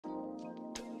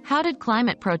How did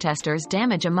climate protesters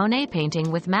damage a Monet painting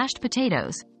with mashed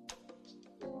potatoes?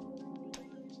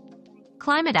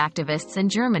 Climate activists in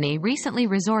Germany recently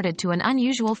resorted to an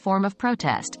unusual form of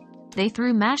protest. They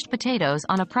threw mashed potatoes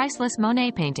on a priceless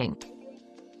Monet painting.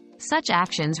 Such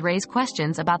actions raise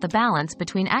questions about the balance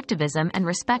between activism and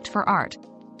respect for art.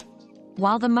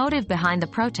 While the motive behind the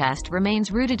protest remains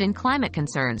rooted in climate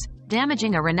concerns,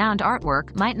 damaging a renowned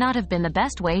artwork might not have been the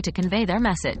best way to convey their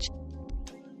message.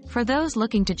 For those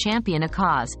looking to champion a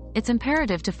cause, it's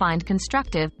imperative to find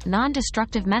constructive,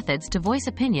 non-destructive methods to voice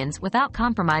opinions without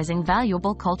compromising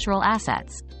valuable cultural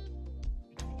assets.